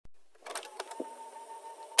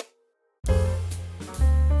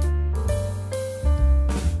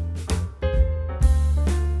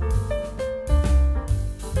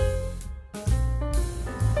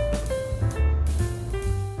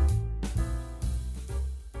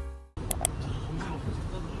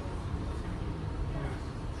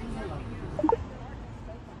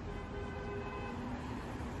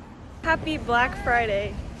Happy Black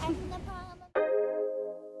Friday.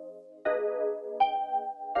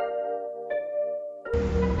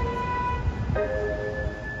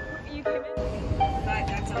 You came in? But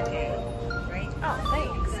that's okay, right? Oh,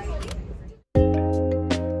 thanks.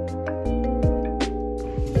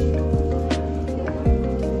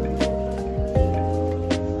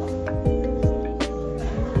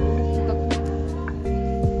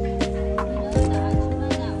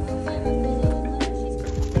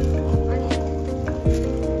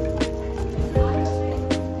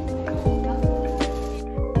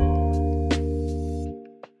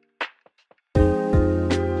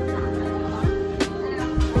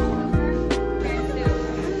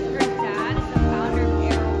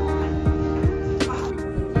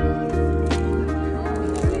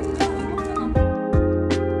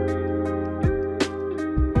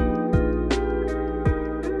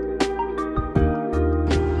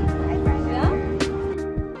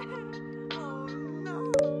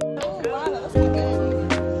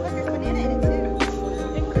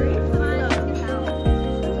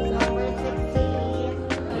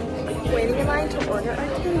 Waiting in line to order our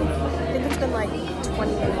food. I think it's been like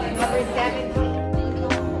 20 minutes.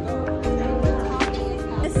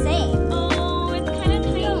 The same. Oh, it's kind of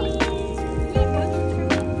tiny.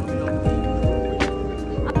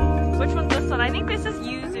 Which one's this one? I think this is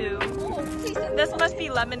yuzu. This must be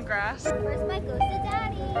lemongrass. Where's my ghost to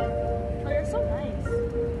daddy? Oh, you're so nice.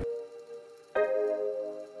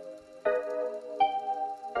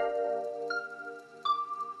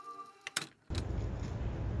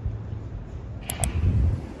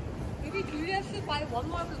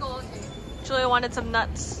 Julia wanted some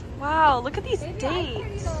nuts. Wow, look at these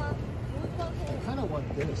dates. I kind of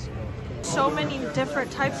want this. So many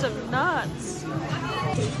different types of nuts.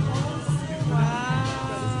 Wow.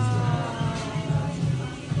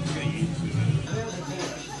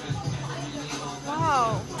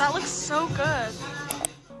 Wow, that looks so good.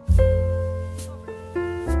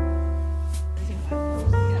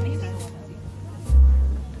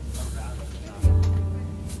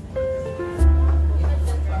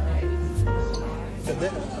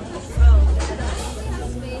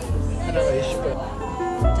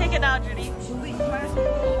 Take it now, Judy.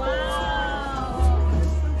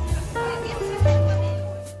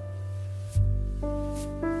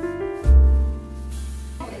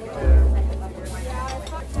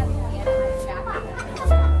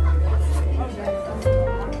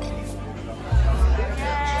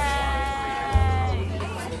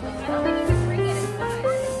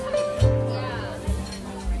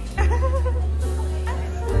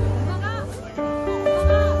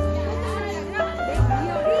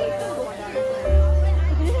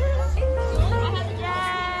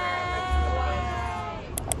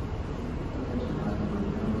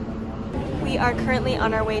 We are currently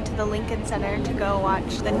on our way to the Lincoln Center to go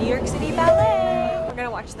watch the New York City Ballet. We're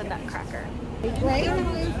gonna watch the Nutcracker. Right?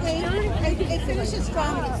 It finishes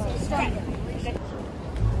stronger.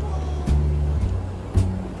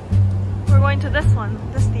 We're going to this one,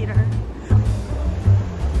 this theater.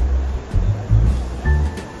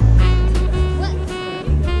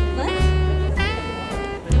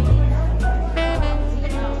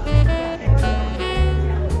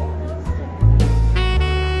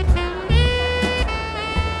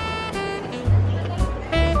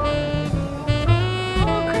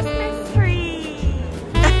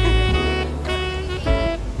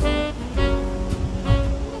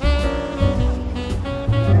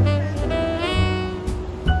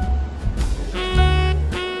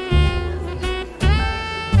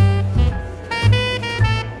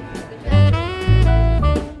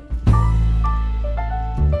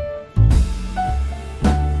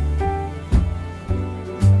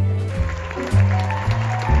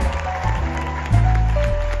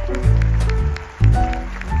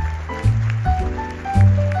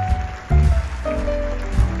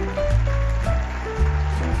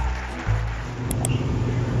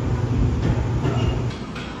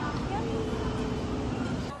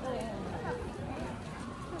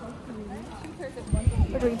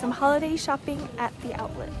 We're doing some holiday shopping at the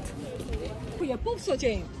outlet. 예뻤어,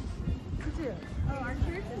 쟤. Oh, our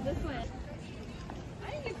church is this way.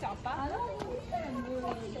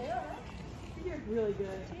 Really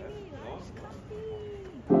good. I can't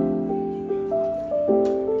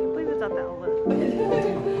believe it's at the outlet.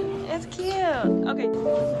 It's cute. Okay.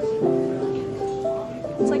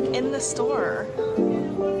 It's like in the store.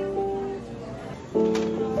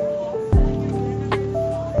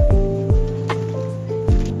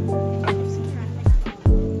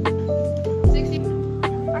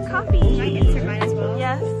 Our coffee. Can I insert mine as well?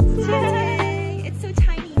 Yes. It's so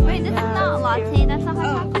tiny. Wait, this is not a latte, that's a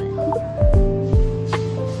hot chocolate.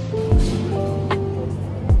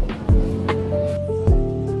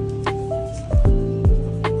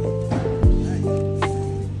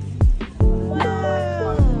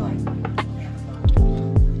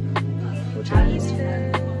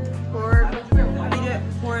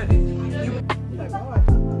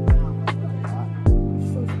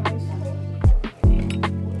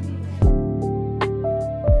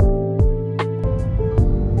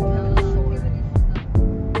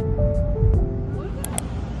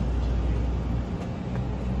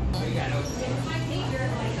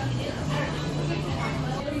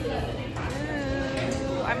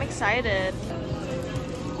 I'm excited.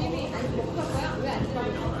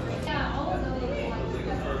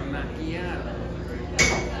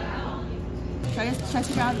 Should I check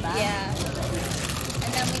it out of the back? Yeah.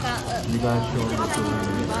 And then we got You guys show me the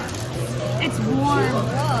It's warm.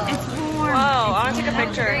 It's warm. Whoa, I want to take a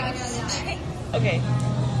picture. Okay.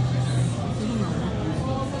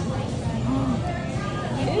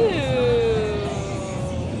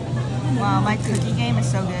 Ooh. Wow, my cookie game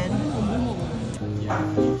is so good. How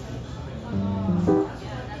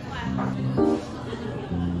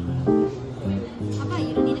about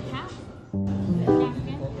you don't need a cap?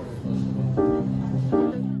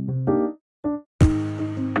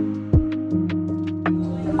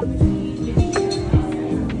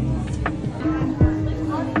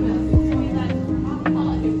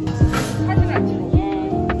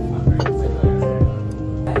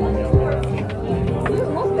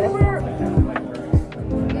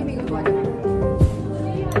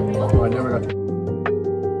 Oh, I never got to.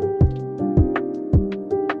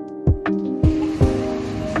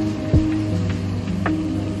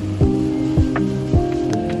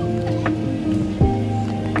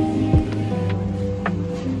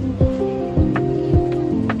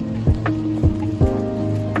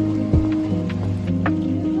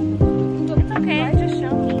 It's okay, just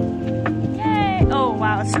show me. Yay! Oh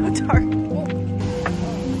wow, it's so dark.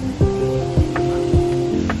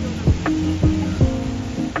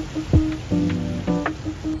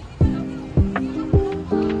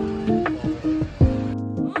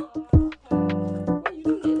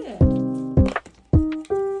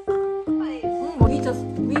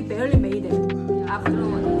 We barely made it after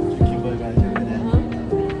one.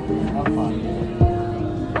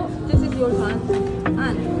 Oh, this is your one.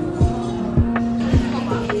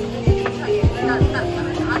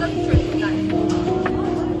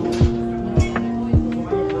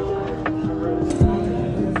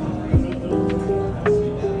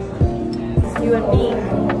 You and me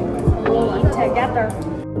together.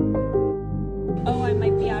 Oh, I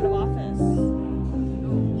might be out of office.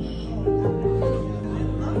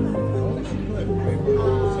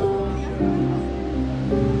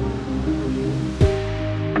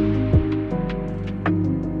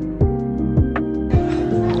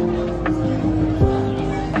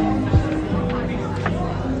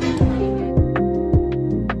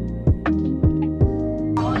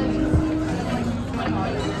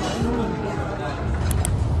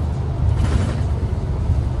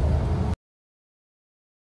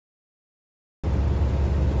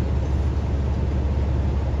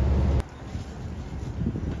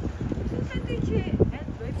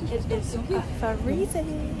 It is freezing.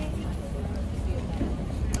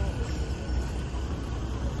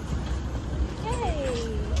 Yay!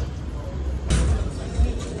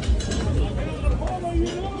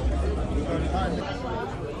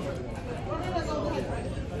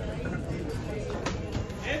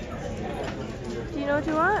 Do you know what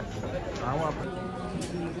you want? I want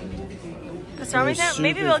The strawberry jam?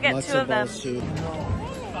 Maybe we'll get two of them.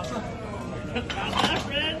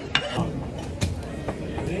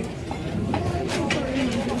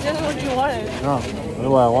 This is what you wanted. No, that's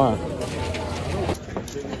what I want.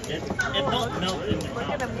 Look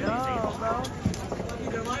at him go, bro.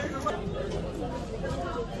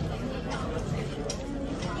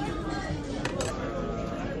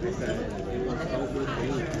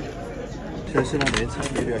 这是蓝莓菜，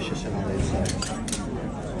那边是蓝莓菜。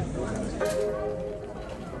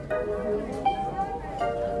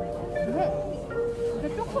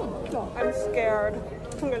 I'm scared.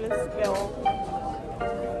 I'm gonna spill.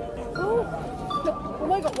 Oh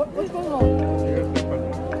my god, what's going on?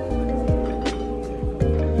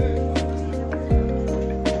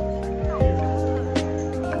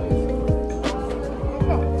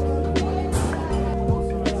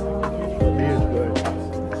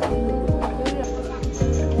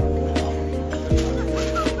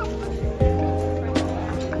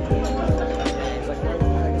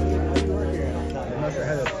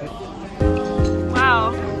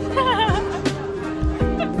 Wow.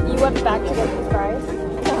 You went back to get these fries?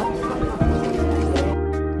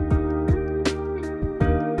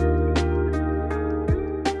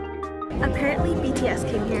 Apparently BTS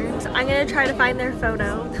came here, so I'm gonna try to find their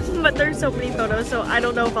photo. But there's so many photos, so I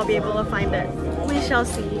don't know if I'll be able to find it. We shall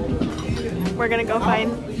see. We're gonna go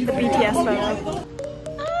find the BTS photo.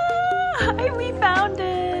 Ah, we found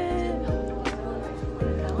it!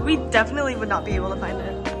 We definitely would not be able to find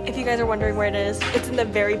it. If you guys are wondering where it is, it's in the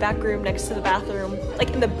very back room next to the bathroom. Like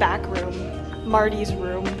in the back room. Marty's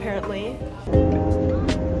room, apparently.